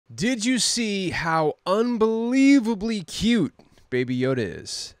Did you see how unbelievably cute Baby Yoda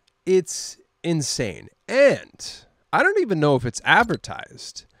is? It's insane. And I don't even know if it's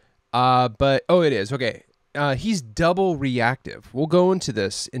advertised. But, oh, it is. Okay. He's double reactive. We'll go into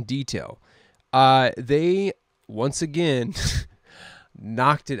this in detail. They, once again,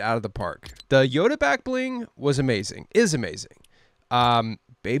 knocked it out of the park. The Yoda back bling was amazing. Is amazing.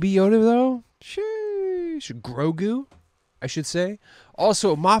 Baby Yoda, though? Sheesh. Grogu, I should say.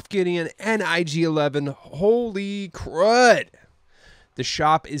 Also, Moff Gideon and IG-11. Holy crud. The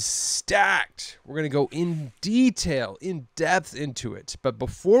shop is stacked. We're going to go in detail, in depth into it. But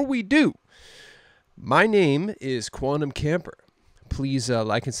before we do, my name is Quantum Camper. Please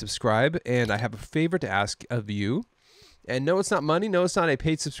like and subscribe. And I have a favor to ask of you. And no, it's not money. No, it's not a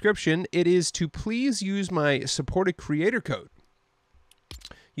paid subscription. It is to please use my supported creator code.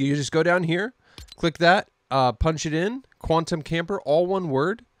 You just go down here, click that, punch it in, Quantum Camper, all one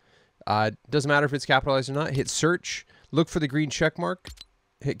word. Doesn't matter if it's capitalized or not. Hit search, look for the green check mark,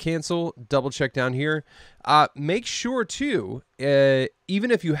 hit cancel, double check down here. Make sure too,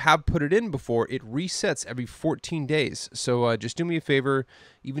 even if you have put it in before, it resets every 14 days. So just do me a favor,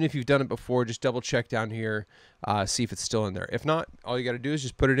 even if you've done it before, just double check down here, see if it's still in there. If not, all you got to do is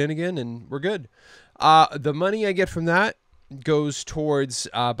just put it in again and we're good. The money I get from that goes towards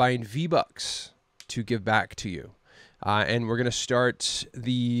buying V-Bucks to give back to you. And we're going to start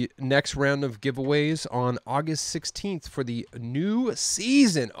the next round of giveaways on August 16th for the new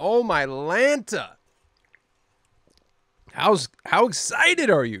season. Oh, my Lanta. How excited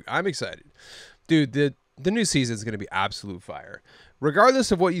are you? I'm excited. Dude, the new season is going to be absolute fire.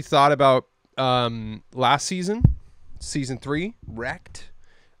 Regardless of what you thought about last season, season 3, wrecked,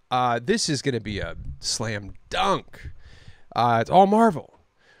 this is going to be a slam dunk. It's all Marvel.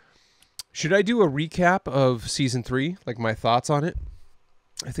 Should I do a recap of season 3, like my thoughts on it?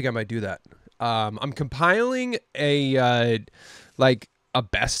 I think I might do that. I'm compiling a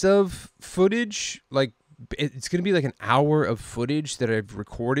best of footage. Like it's gonna be like an hour of footage that I've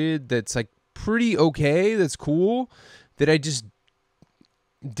recorded. That's like pretty okay. That's cool. That I just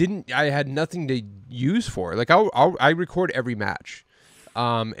didn't. I had nothing to use for. Like I record every match,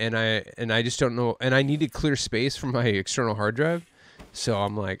 and I just don't know. And I need to clear space from my external hard drive. So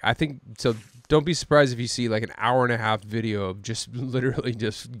I'm like, I think, so don't be surprised if you see like an hour-and-a-half video of just literally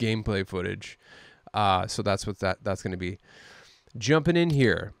just gameplay footage. So that's what that's going to be. Jumping in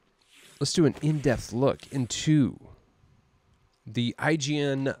here, let's do an in-depth look into the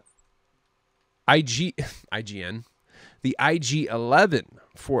the IG-11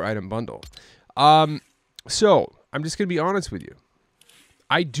 4-item bundle. So I'm just going to be honest with you.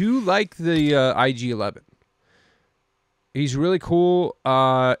 I do like the IG-11. He's really cool.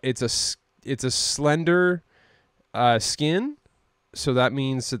 It's a slender skin, so that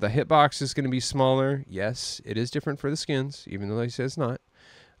means that the hitbox is going to be smaller. Yes, it is different for the skins, even though they say it's not.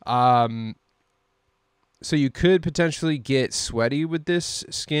 So you could potentially get sweaty with this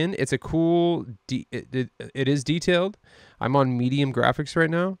skin. It's a cool. It is detailed. I'm on medium graphics right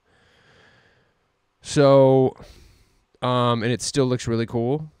now. So, and it still looks really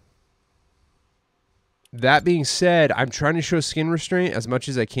cool. That being said, I'm trying to show skin restraint as much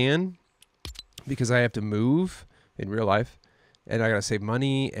as I can because I have to move in real life and I got to save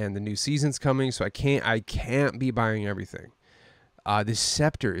money and the new season's coming. So I can't be buying everything. This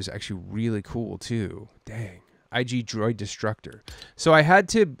scepter is actually really cool too. Dang. IG Droid Destructor. So I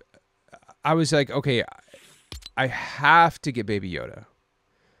was like, okay, I have to get Baby Yoda.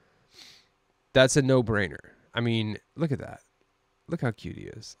 That's a no-brainer. I mean, look at that. Look how cute he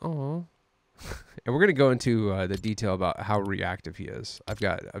is. Oh. And we're going to go into the detail about how reactive he is. I've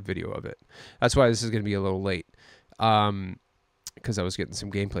got a video of it. That's why this is going to be a little late. Because I was getting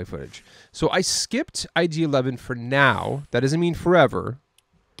some gameplay footage. So I skipped IG-11 for now. That doesn't mean forever.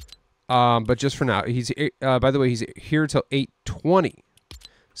 But just for now. He's by the way, he's here till 8/20.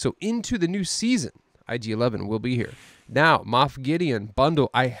 So into the new season, IG-11 will be here. Now, Moff Gideon bundle.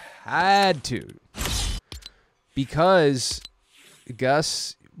 I had to. Because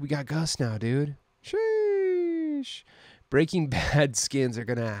Gus... We got Gus now, dude. Sheesh. Breaking Bad skins are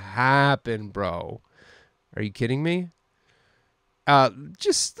gonna happen, bro. Are you kidding me?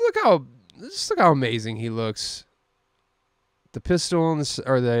 Just look how amazing he looks. The pistol on this,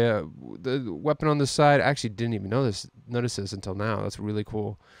 or the weapon on the side. I actually didn't even notice this until now. That's really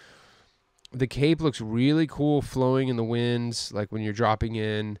cool. The cape looks really cool, flowing in the winds, like when you're dropping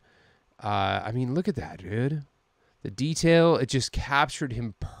in. I mean, look at that, dude. The detail, it just captured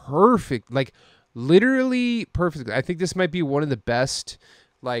him perfect, like literally perfectly. I think this might be one of the best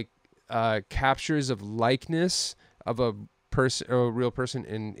like captures of likeness of a person, a real person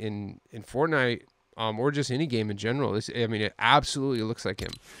in Fortnite, or just any game in general. I mean, it absolutely looks like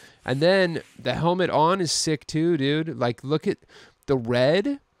him. And then the helmet on is sick too, dude. Like, look at the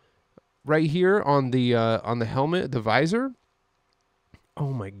red right here on the helmet, the visor.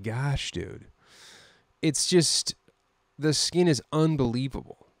 Oh my gosh, dude. It's just, the skin is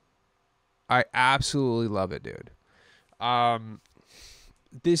unbelievable. I absolutely love it, dude.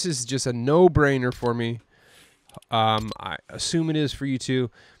 This is just a no-brainer for me. I assume it is for you too.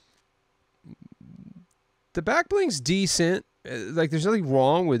 The back bling's decent. Like, there's nothing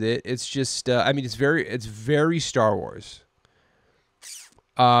wrong with it. It's just, I mean, it's very Star Wars.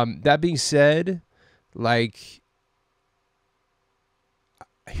 That being said, like,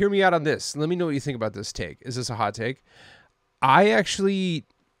 hear me out on this. Let me know what you think about this take. Is this a hot take? I actually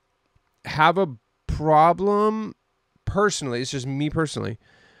have a problem, personally, it's just me personally,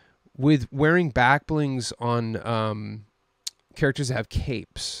 with wearing back blings on characters that have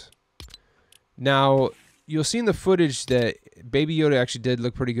capes. Now, you'll see in the footage that Baby Yoda actually did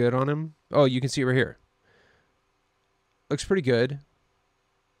look pretty good on him. Oh, you can see it right here. Looks pretty good.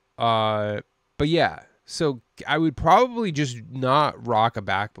 But yeah, so I would probably just not rock a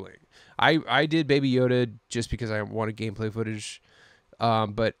back bling. I did Baby Yoda just because I wanted gameplay footage.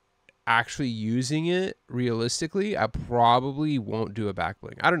 But actually using it realistically, I probably won't do a back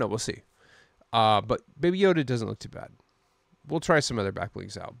bling. I don't know. We'll see. But Baby Yoda doesn't look too bad. We'll try some other back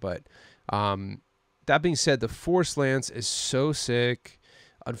blings out. But that being said, the Force Lance is so sick.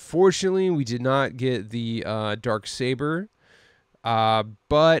 Unfortunately, we did not get the Dark Saber.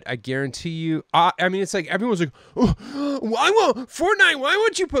 But I guarantee you, I mean, it's like everyone's like, oh, Fortnite, why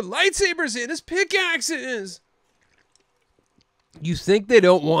won't you put lightsabers in as pickaxes? You think they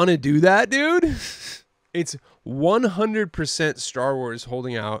don't want to do that, dude? It's 100% Star Wars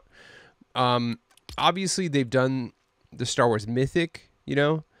holding out. Obviously, they've done the Star Wars Mythic, you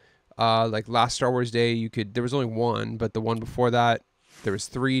know? Like last Star Wars Day, there was only one, but the one before that, there was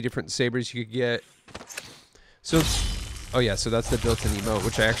 3 different sabers you could get. So, oh yeah, so that's the built-in emote,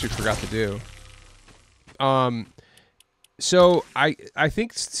 which I actually forgot to do. So I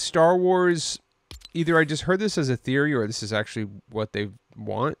think Star Wars, either I just heard this as a theory or this is actually what they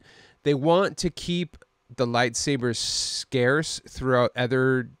want. They want to keep the lightsabers scarce throughout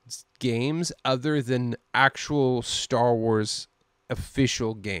other games other than actual Star Wars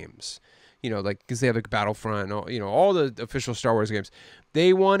official games. You know, like, because they have like Battlefront and all, you know, all the official Star Wars games.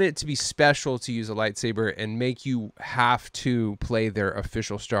 They want it to be special to use a lightsaber and make you have to play their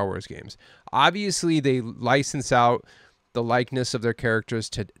official Star Wars games. Obviously, they license out the likeness of their characters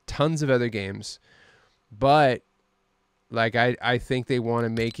to tons of other games, but like I think they want to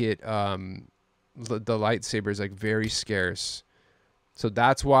make it the lightsabers like very scarce. So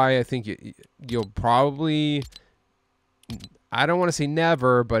that's why I think you'll probably, I don't want to say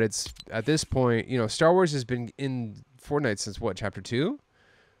never, but it's at this point, you know, Star Wars has been in Fortnite since what, chapter 2?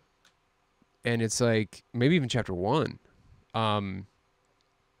 And it's like maybe even chapter 1. And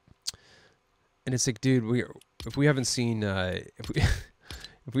it's like, dude, if we haven't seen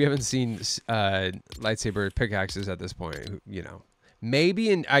if we haven't seen lightsaber pickaxes at this point, you know,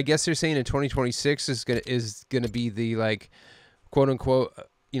 maybe I guess they're saying in 2026 is gonna be the, like, quote unquote,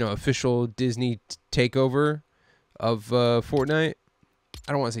 you know, official Disney takeover of Fortnite.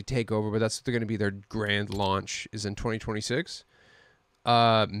 I don't want to say takeover, but that's going to be their grand launch is in 2026.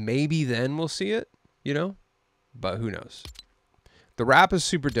 Maybe then we'll see it, you know, but who knows? The wrap is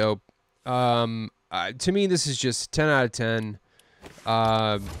super dope. To me, this is just 10 out of 10.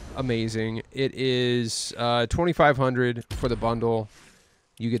 Amazing. It is 2,500 for the bundle.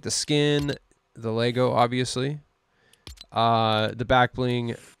 You get the skin, the Lego, obviously, the back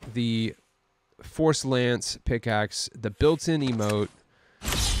bling, the Force Lance pickaxe, the built-in emote,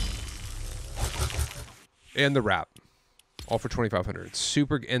 and the wrap, all for 2,500.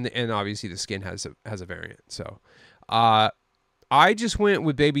 Super, and obviously the skin has a variant. So, I just went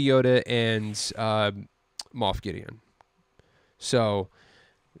with Baby Yoda and Moff Gideon. So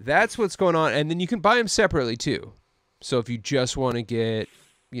that's what's going on, and then you can buy them separately too. So if you just want to get,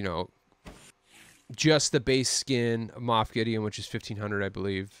 you know, just the base skin of Moff Gideon, which is 1,500, I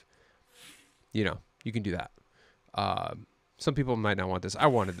believe, you know, you can do that. Some people might not want this. I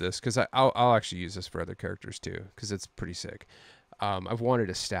wanted this because I'll actually use this for other characters too, because it's pretty sick. I've wanted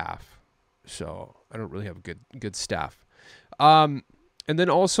a staff, so I don't really have a good staff. And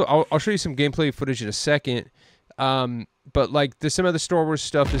then also I'll show you some gameplay footage in a second. But like there's some other Star Wars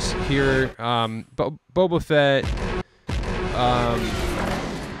stuff is here. Boba Fett.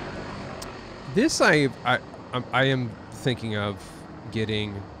 This I am thinking of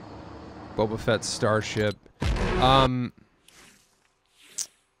getting Boba Fett's starship.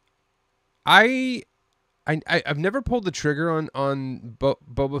 I've never pulled the trigger on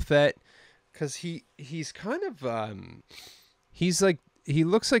Boba Fett because he's kind of he's like he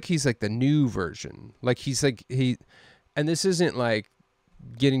looks like he's like the new version. Like he's like and this isn't like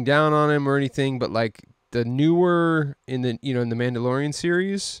getting down on him or anything, but like the newer in the in the Mandalorian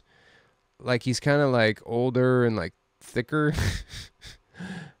series, like he's kind of like older and like thicker.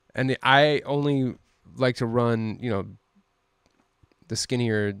 And I only like to run, the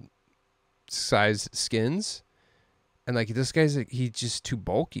skinnier size skins. And like this guy's like, he's just too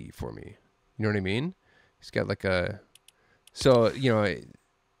bulky for me. You know what I mean? He's got like so,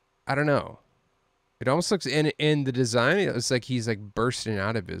 I don't know. It almost looks in the design, it's like he's like bursting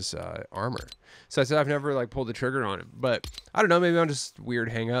out of his armor. So I said I've never like pulled the trigger on him, but I don't know, maybe I'm just weird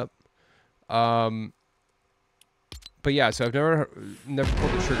hang up. But yeah, so I've never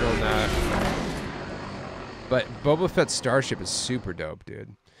pulled the trigger on that. But Boba Fett's starship is super dope,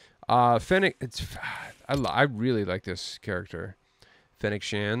 dude. Fennec, I really like this character, Fennec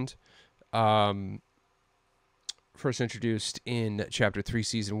Shand. First introduced in Chapter 3,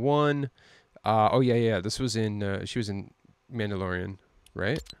 Season 1. Oh yeah. This was in she was in Mandalorian,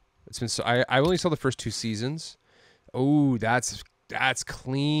 right? It's been so I only saw the first 2 seasons. Oh, that's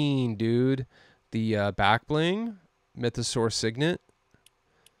clean, dude. The back bling, Mythosaur Signet.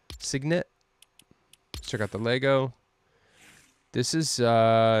 Check out the Lego. This is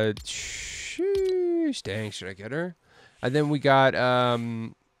sheesh, dang, should I get her? And then we got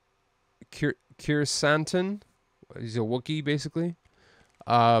Kirsantan. He's a Wookiee, basically.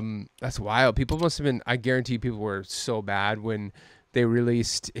 That's wild. People must have been, I guarantee people were so bad when they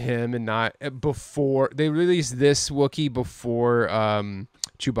released him and not before they released this Wookiee before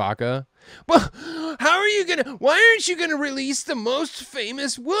Chewbacca. Well, why aren't you gonna release the most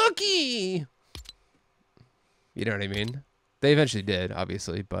famous Wookiee? You know what I mean? They eventually did,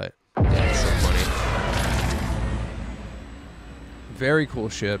 obviously, but yeah, it's so funny. Very cool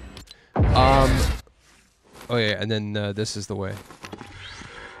ship. Oh yeah, and then this is the way.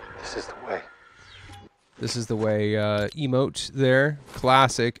 This is the way. This is the way emote there,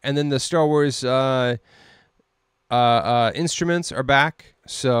 classic. And then the Star Wars instruments are back.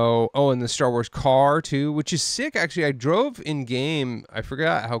 So, and the Star Wars car too, which is sick. Actually, I drove in game. I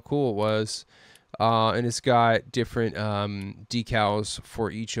forgot how cool it was. And it's got different decals for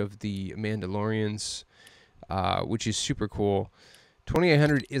each of the Mandalorians, which is super cool.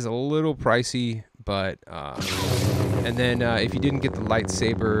 2,800 is a little pricey, but and then if you didn't get the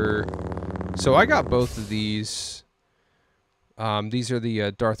lightsaber, so I got both of these. These are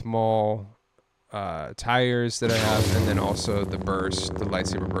the Darth Maul tires that I have, and then also the burst, the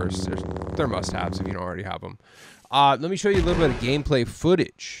lightsaber burst. They're must-haves if you don't already have them. Let me show you a little bit of gameplay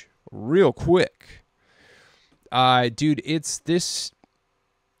footage real quick. Dude, it's this.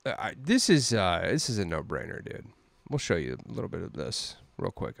 This is a no-brainer, dude. We'll show you a little bit of this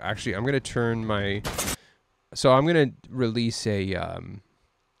real quick. Actually, I'm gonna turn my. So I'm gonna release a. I'm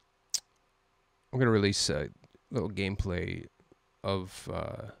gonna release a little gameplay of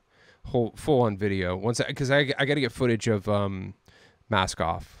full-on video once because I gotta get footage of mask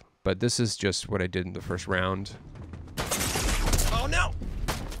off. But this is just what I did in the first round. Oh no,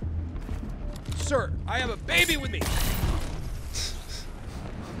 sir! I have a baby with me.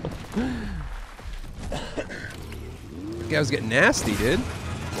 Yeah, I was getting nasty, dude.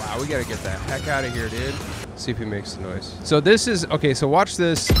 Wow, we gotta get the heck out of here, dude. See if he makes the noise. So this is okay. So watch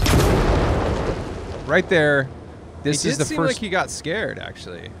this. Right there. This is the first. Like he got scared,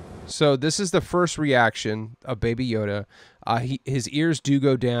 actually. So this is the first reaction of Baby Yoda. His ears do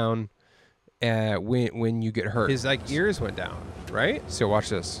go down when you get hurt. His like ears went down, right? So watch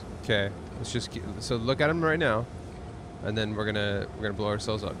this. Okay, let's just so look at him right now, and then we're gonna blow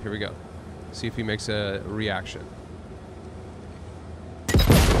ourselves up. Here we go. See if he makes a reaction.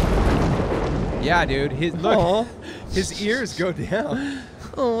 Yeah, dude. Look, his ears go down.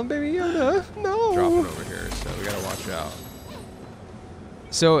 Oh, Baby Yoda, no. Dropping over here, so we gotta watch out.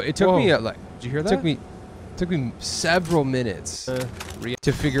 So it took me like, did you hear that? It took me several minutes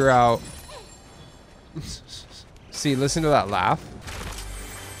to figure out. See, listen to that laugh.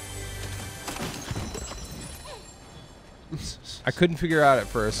 I couldn't figure out at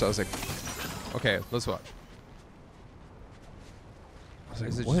first, so I was like, okay, let's watch. I was like,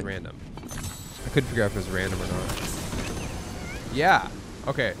 is it just random? I couldn't figure out if it was random or not. Yeah.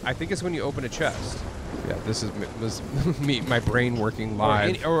 Okay, I think it's when you open a chest. Yeah, this was me, my brain working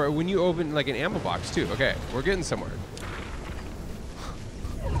live. Or when you open like an ammo box too. Okay, we're getting somewhere.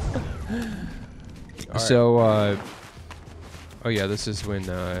 So, oh yeah, this is when.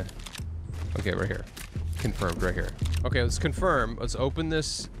 Okay, right here, confirmed right here. Okay, let's confirm. Let's open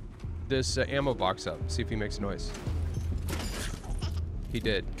this this ammo box up. See if he makes a noise. He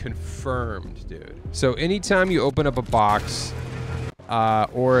did. Confirmed, dude. So anytime you open up a box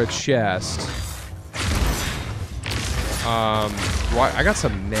or a chest, I got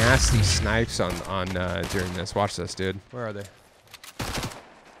some nasty snipes on during this. Watch this, dude. Where are they?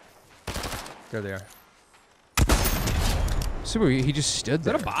 There they are. Super. He just stood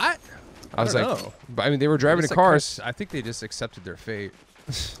there. Is that a bot? I was like, know. I mean, they were driving a It's like car. Chris- I think they just accepted their fate.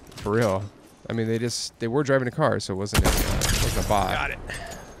 For real. I mean, they were driving a car, so it wasn't a bot. Got it.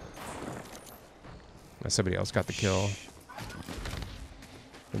 Somebody else got the kill.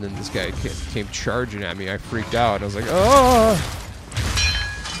 And then this guy came charging at me. I freaked out. I was like, oh!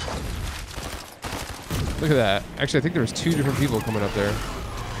 Look at that. Actually, I think there was 2 different people coming up there.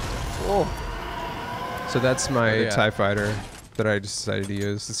 Oh. So that's my Oh, yeah. TIE fighter that I just decided to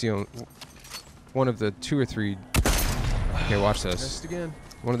use. It's, you know, one of the 2 or 3... Okay, watch this. Missed again.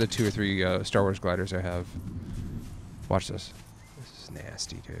 One of the 2 or 3 Star Wars gliders I have. Watch this. This is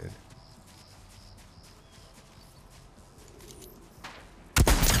nasty, dude.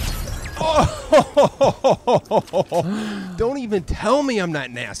 Oh! Don't even tell me I'm not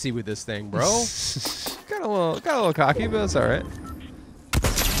nasty with this thing, bro. got a little cocky, but that's all right.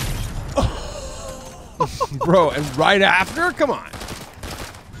 Bro, and right after, come on.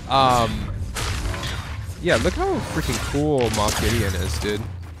 Yeah, look how freaking cool Moff Gideon is, dude.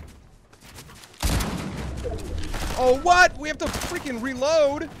 Oh, what? We have to freaking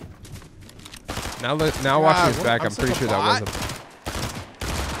reload. Now watching this back, I'm pretty sure that was a.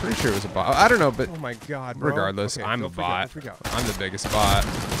 Pretty sure it was a bot. I don't know, but Oh my god, bro. regardless, Okay, I'm a don't freak out, bot. don't freak out. I'm the biggest bot.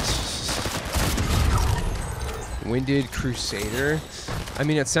 Winded Crusader. I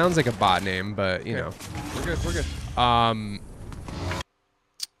mean, it sounds like a bot name, but you know. We're good, we're good.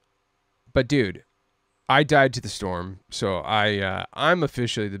 But dude, I died to the storm, so I'm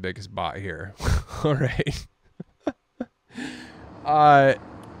officially the biggest bot here. All right.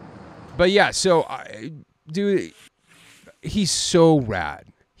 But yeah, so dude, he's so rad.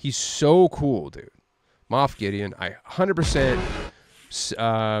 He's so cool, dude. Moff Gideon, I 100%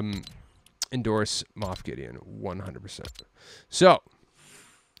 endorse Moff Gideon, 100%. So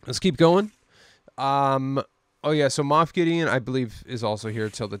let's keep going. Oh yeah, so Moff Gideon, I believe, is also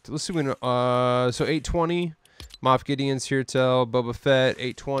here till the. Let's see when. So 8:20, Moff Gideon's here till Boba Fett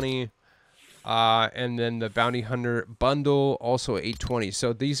 8:20, and then the Bounty Hunter bundle also 8:20.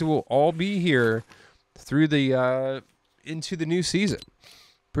 So these will all be here through the into the new season.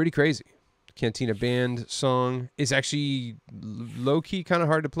 Pretty crazy. Cantina Band song is actually low key kind of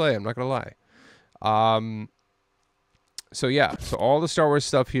hard to play. I'm not gonna lie. So yeah, so all the Star Wars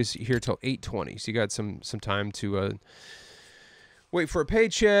stuff is here till 8:20. So you got some time to wait for a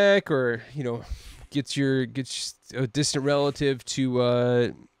paycheck, or you know, get a distant relative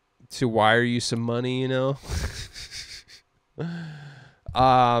to wire you some money. You know.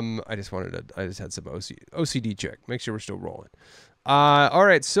 I just had some OCD check. Make sure we're still rolling. All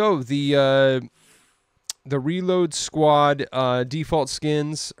right, so the Reload Squad default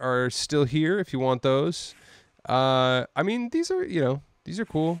skins are still here if you want those. I mean, these are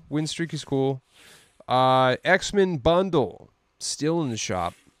cool. Win streak is cool. X-Men bundle still in the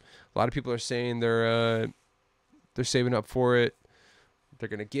shop. A lot of people are saying they're saving up for it. They're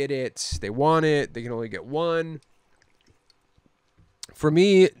gonna get it. They want it. They can only get one. For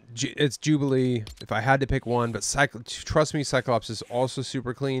me, it's Jubilee if I had to pick one, but trust me, Cyclops is also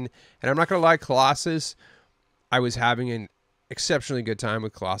super clean. And I'm not going to lie, Colossus, I was having an exceptionally good time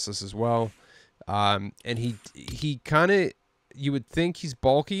with Colossus as well. And he kind of, you would think he's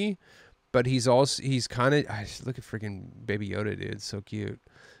bulky, but he's kind of, look at freaking Baby Yoda, dude. It's so cute.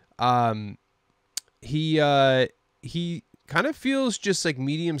 He kind of feels just like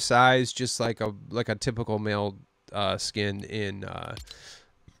medium size, just like a typical male skin in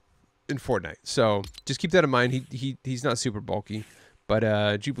Fortnite. So just keep that in mind. He's not super bulky, but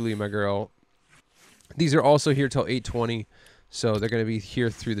Jubilee, my girl, these are also here till 8:20, so they're going to be here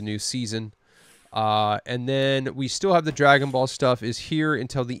through the new season. And then we still have the Dragon Ball stuff is here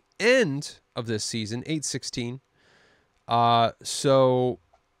until the end of this season, 8/16. So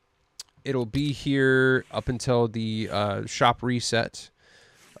it'll be here up until the shop reset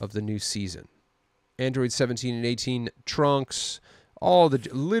of the new season. Android 17 and 18 Trunks,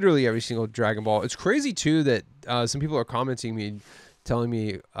 literally every single Dragon Ball. It's crazy too that some people are commenting me, telling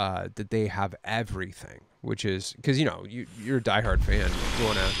me that they have everything, which is because you're a diehard fan. You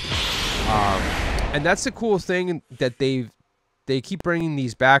wanna, and that's the cool thing that they keep bringing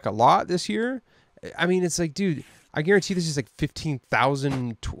these back a lot this year. I mean, it's like, dude, I guarantee this is like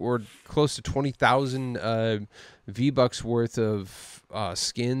 15,000 or close to 20,000 V-Bucks worth of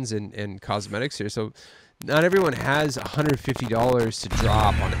skins and cosmetics here. So not everyone has $150 to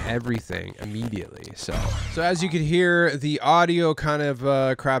drop on everything immediately. So as you can hear, the audio kind of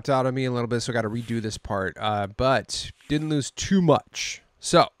crapped out on me a little bit, so I got to redo this part. But didn't lose too much.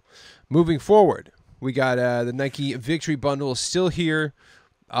 So moving forward, we got the Nike Victory Bundle still here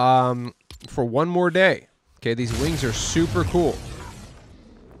for one more day. Okay, these wings are super cool.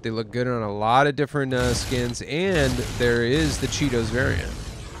 They look good on a lot of different skins, and there is the Cheetos variant.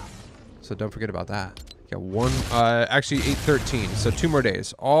 So don't forget about that. Got one, actually 8/13, so 2 more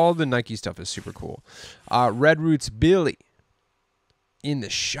days. All the Nike stuff is super cool. Red Roots Billy in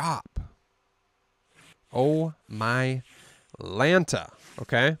the shop. Oh my Lanta.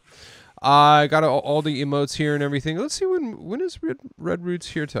 Okay. I got all the emotes here and everything. Let's see when is Red Roots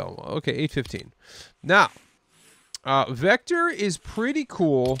here till? Okay, 8/15. Now, Vector is pretty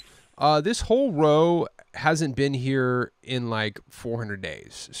cool. This whole row hasn't been here in like 400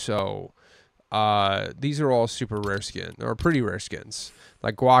 days. So these are all super rare skins, or pretty rare skins.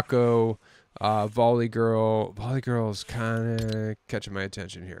 Like Guaco, Volley Girl. Volley Girl is kind of catching my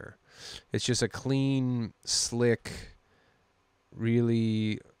attention here. It's just a clean, slick,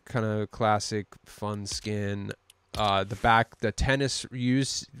 really kind of classic, fun skin. The tennis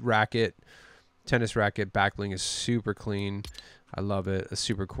tennis racket back bling is super clean. I love it. It's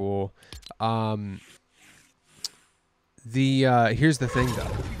super cool. Here's the thing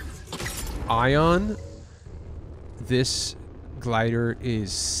though. Ion, this glider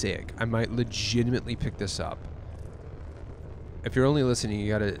is sick. I might legitimately pick this up. If you're only listening, you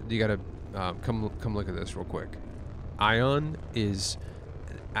gotta come look at this real quick. Ion is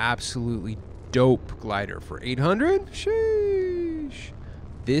an absolutely dope glider for 800. Sheesh.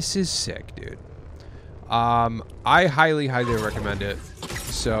 This is sick, dude. I highly recommend it.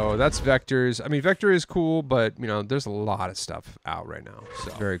 So that's Vector's. I mean, Vector is cool, but you know, there's a lot of stuff out right now.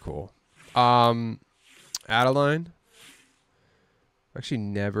 So very cool. Adeline. I've actually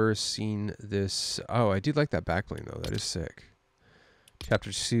never seen this. Oh, I do like that backbling though. That is sick.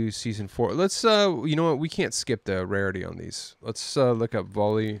 Chapter 2, Season 4. Let's, you know what? We can't skip the rarity on these. Let's look up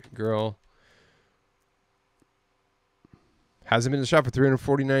Volley Girl. Hasn't been in the shop for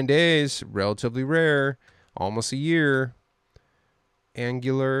 349 days. Relatively rare. Almost a year.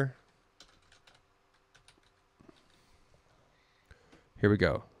 Angular. Here we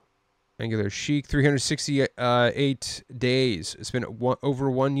go. Angular Chic, 368 days. It's been over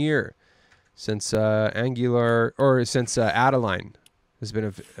 1 year since since Adeline has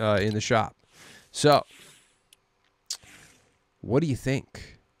been in the shop. So, what do you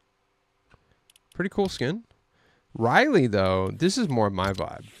think? Pretty cool skin. Riley, though, this is more my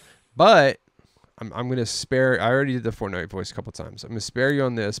vibe. But I'm going to spare... I already did the Fortnite voice a couple times. I'm going to spare you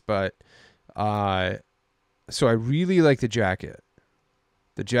on this, but... so I really like the jacket.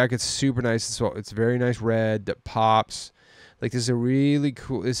 The jacket's super nice. It's very nice red that pops. Like, this is a really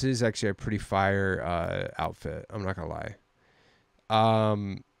cool... This is actually a pretty fire outfit. I'm not going to lie.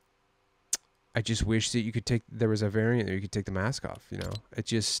 I just wish that you could take... There was a variant that you could take the mask off, you know? It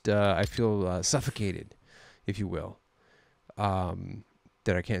just... I feel suffocated, if you will,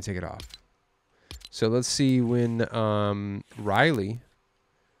 that I can't take it off. So let's see when Riley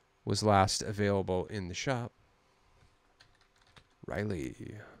was last available in the shop. Riley.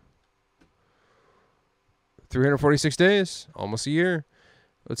 346 days, almost a year.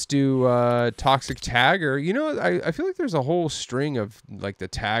 Let's do Toxic Tagger. You know, I feel like there's a whole string of like the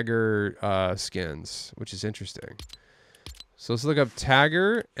Tagger skins, which is interesting. So let's look up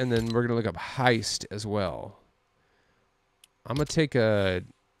Tagger, and then we're gonna look up Heist as well. I'm gonna take a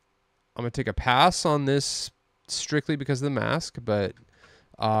pass on this strictly because of the mask, but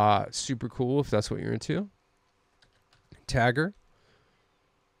super cool if that's what you're into. Tagger.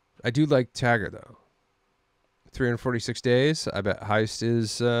 I do like Tagger though. 346 days. I bet Heist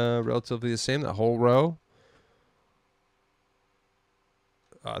is relatively the same. That whole row.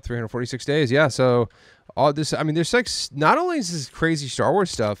 346 days. Yeah. So all this. I mean, there's like not only is this crazy Star Wars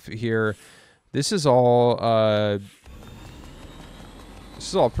stuff here. This is all. This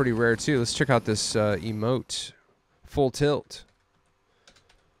is all pretty rare too. Let's check out this emote. Full Tilt.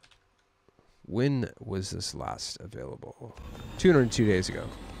 When was this last available? 202 days ago.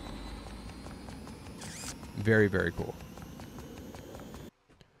 Very, very cool.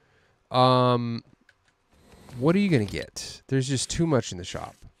 What are you going to get? There's just too much in the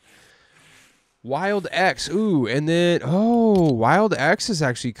shop. Wild X. Ooh, and then... Oh, Wild X is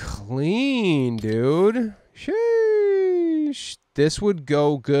actually clean, dude. Sheesh. This would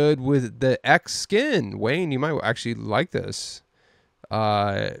go good with the X skin. Wayne, you might actually like this.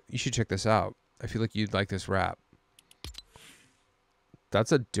 You should check this out. I feel like you'd like this wrap.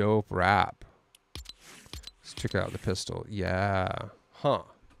 That's a dope wrap. Let's check out the pistol. Yeah. Huh.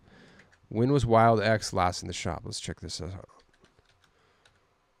 When was Wild X last in the shop? Let's check this out.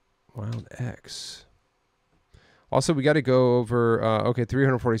 Wild X. Also, we got to go over, okay,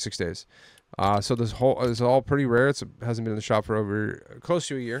 346 days. So this is all pretty rare. It hasn't been in the shop for over close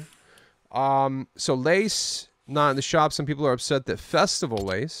to a year. So lace, not in the shop. Some people are upset that festival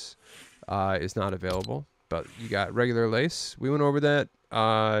lace is not available, but you got regular lace. We went over that.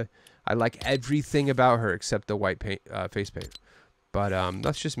 I like everything about her except the white paint, face paint. But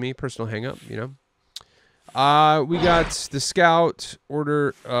that's just me, personal hang up, you know. We got the Scout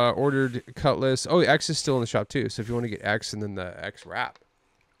ordered Cutlass. Oh, X is still in the shop too. So if you want to get X and then the X wrap,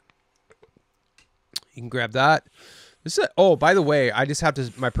 you can grab that. This is oh, by the way, I just have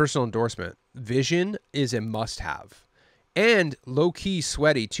to my personal endorsement. Vision is a must-have, and low-key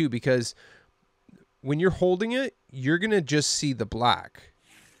sweaty too, because when you're holding it, you're gonna just see the black.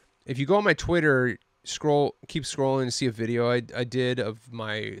 If you go on my Twitter, keep scrolling to see a video I did of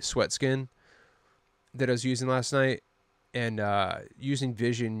my sweat skin that I was using last night, and using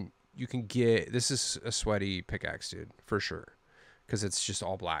Vision, you can get, this is a sweaty pickaxe, dude, for sure, because it's just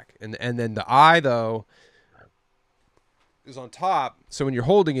all black, and then the eye though is on top, so when you're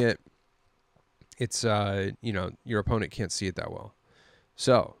holding it, it's you know, your opponent can't see it that well.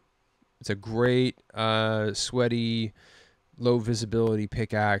 So it's a great sweaty, low visibility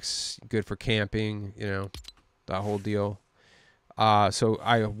pickaxe, good for camping, you know, that whole deal. So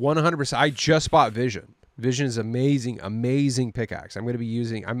I 100%, I just bought Vision. Vision is amazing, amazing pickaxe. I'm going to be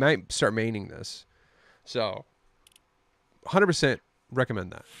using, I might start maining this. So 100%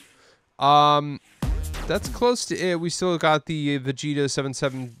 recommend that. That's close to it. We still got the Vegeta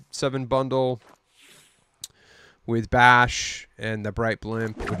 777 bundle with Bash and the Bright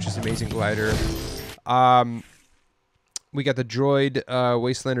Blimp, which is amazing glider. We got the Droid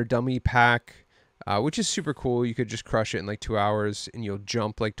Wastelander dummy pack, which is super cool. You could just crush it in like 2 hours, and you'll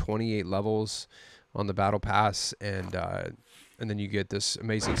jump like 28 levels on the battle pass, and then you get this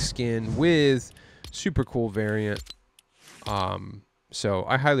amazing skin with super cool variant. So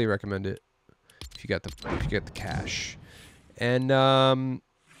I highly recommend it if you get the cash. And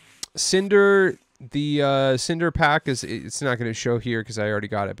Cinder, the Cinder pack it's not going to show here because I already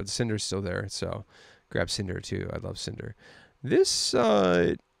got it, but the Cinder's still there, so grab Cinder too. I love Cinder. This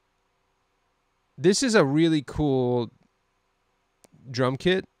is a really cool drum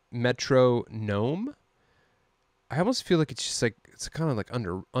kit, Metro Gnome. I almost feel like it's just like, it's kind of like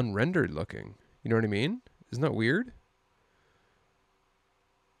unrendered looking. You know what I mean? Isn't that weird?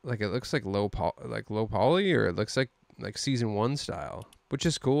 Like it looks like low poly, or it looks like season 1 style, which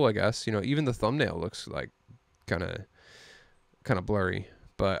is cool, I guess. You know, even the thumbnail looks like kind of blurry,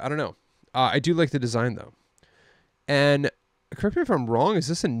 but I don't know. I do like the design though. And correct me if I'm wrong, is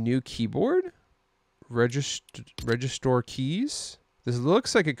this a new keyboard? Register keys? This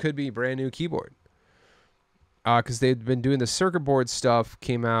looks like it could be a brand new keyboard. Because they've been doing the circuit board stuff,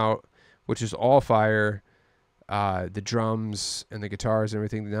 came out, which is all fire. The drums and the guitars and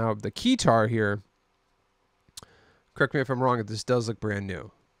everything. Now the keytar here, correct me if I'm wrong, this does look brand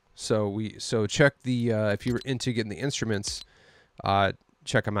new. So check the if you're into getting the instruments,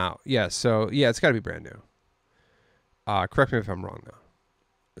 check them out. Yeah, so yeah, it's got to be brand new. Correct me if I'm wrong though.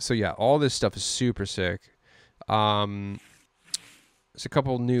 So yeah, all this stuff is super sick. There's a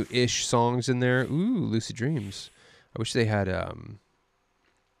couple new-ish songs in there. Ooh, Lucid Dreams. I wish they had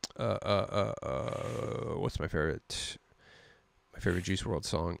what's my favorite? My favorite Juice WRLD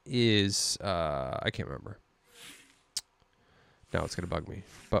song is I can't remember. Now it's gonna bug me,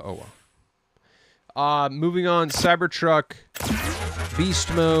 but oh well. Moving on, Cybertruck,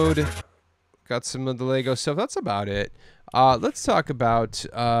 Beast Mode. Got some of the Lego stuff. That's about it. Let's talk about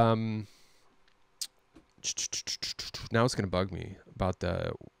now it's gonna bug me about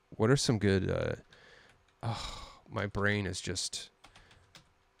the what are some good my brain is just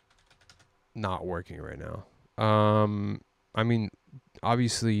not working right now. I mean,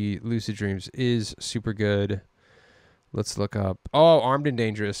 obviously Lucid Dreams is super good. Let's look up. Oh, Armed and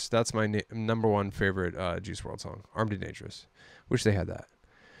Dangerous. That's my number one favorite Juice WRLD song. Armed and Dangerous. Wish they had that.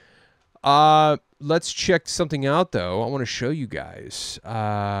 Let's check something out though. I want to show you guys.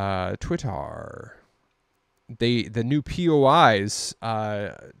 Twitter. The new POIs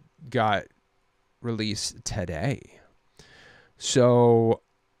got released today. So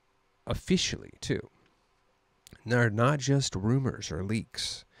officially too. They're not just rumors or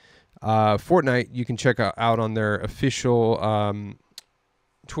leaks. Fortnite, you can check out on their official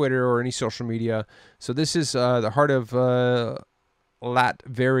Twitter or any social media. So this is the heart of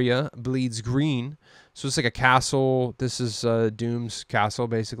Latveria bleeds green. So it's like a castle. This is Doom's castle,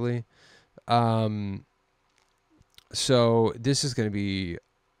 basically. So this is going to be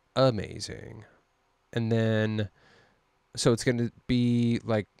amazing. And then, so it's going to be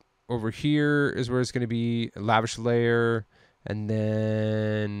like over here is where it's going to be, a lavish layer. And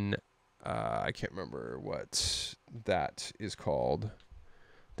then I can't remember what that is called,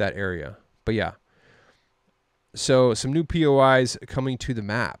 that area. But yeah. So some new POIs coming to the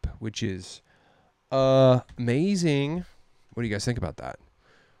map, which is amazing. What do you guys think about that?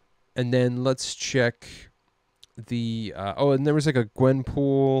 And then let's check the oh, and there was like a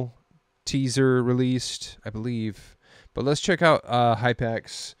Gwenpool teaser released, I believe. But let's check out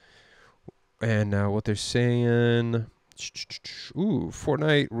Hypex and what they're saying. Ooh,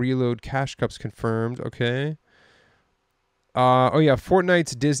 Fortnite reload cash cups confirmed. Okay. Oh yeah,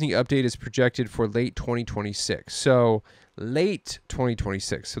 Fortnite's Disney update is projected for late 2026. So late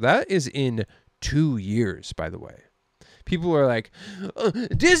 2026. So that is in 2 years, by the way. People are like,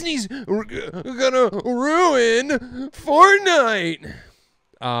 Disney's gonna ruin Fortnite.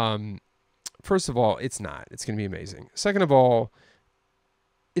 First of all, it's not. It's gonna be amazing. Second of all,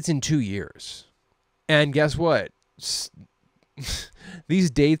 it's in 2 years. And guess what?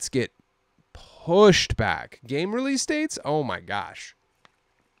 These dates get pushed back. Game release dates? Oh my gosh.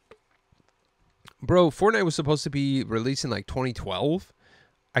 Bro, Fortnite was supposed to be released in like 2012.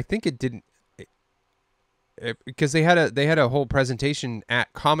 I think it didn't, because they had a whole presentation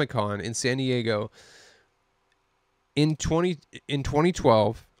at Comic-Con in San Diego in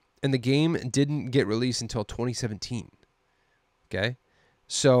 2012, and the game didn't get released until 2017. Okay?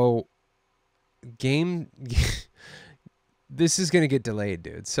 So this is going to get delayed,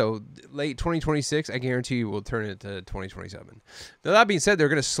 dude. So late 2026, I guarantee you we'll turn it to 2027. Now, that being said, they're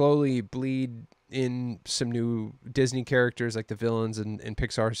going to slowly bleed in some new Disney characters like the villains and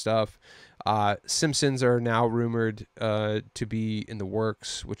Pixar stuff. Simpsons are now rumored to be in the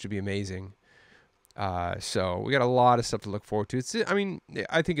works, which would be amazing. So we got a lot of stuff to look forward to.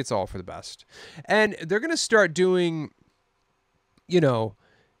 I think it's all for the best. And they're going to start doing,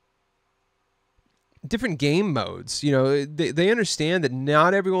 different game modes. They understand that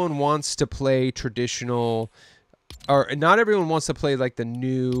not everyone wants to play traditional, or not everyone wants to play like the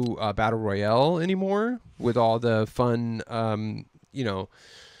new Battle Royale anymore with all the fun,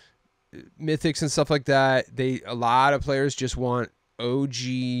 mythics and stuff like that. A lot of players just want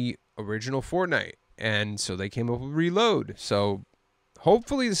OG original Fortnite. And so they came up with Reload. So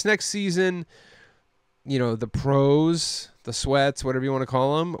hopefully this next season, the pros, the sweats, whatever you want to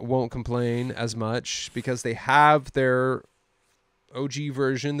call them, won't complain as much because they have their OG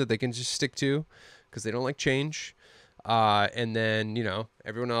version that they can just stick to because they don't like change. And then,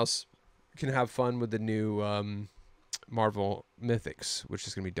 everyone else can have fun with the new Marvel Mythics, which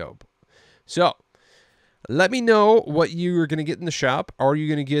is going to be dope. So let me know what you're going to get in the shop. Are you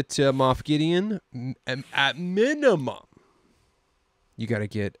going to get Moff Gideon? At minimum, you got to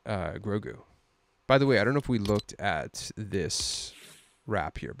get Grogu. By the way, I don't know if we looked at this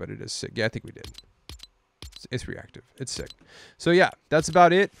wrap here, but it is sick. Yeah, I think we did. It's reactive. It's sick. So yeah, that's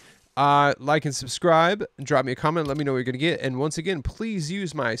about it. Like and subscribe. Drop me a comment. Let me know what you're going to get. And once again, please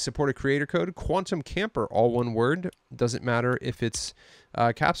use my supported creator code, Quantum Camper, all one word. Doesn't matter if it's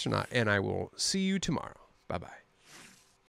caps or not. And I will see you tomorrow. Bye-bye.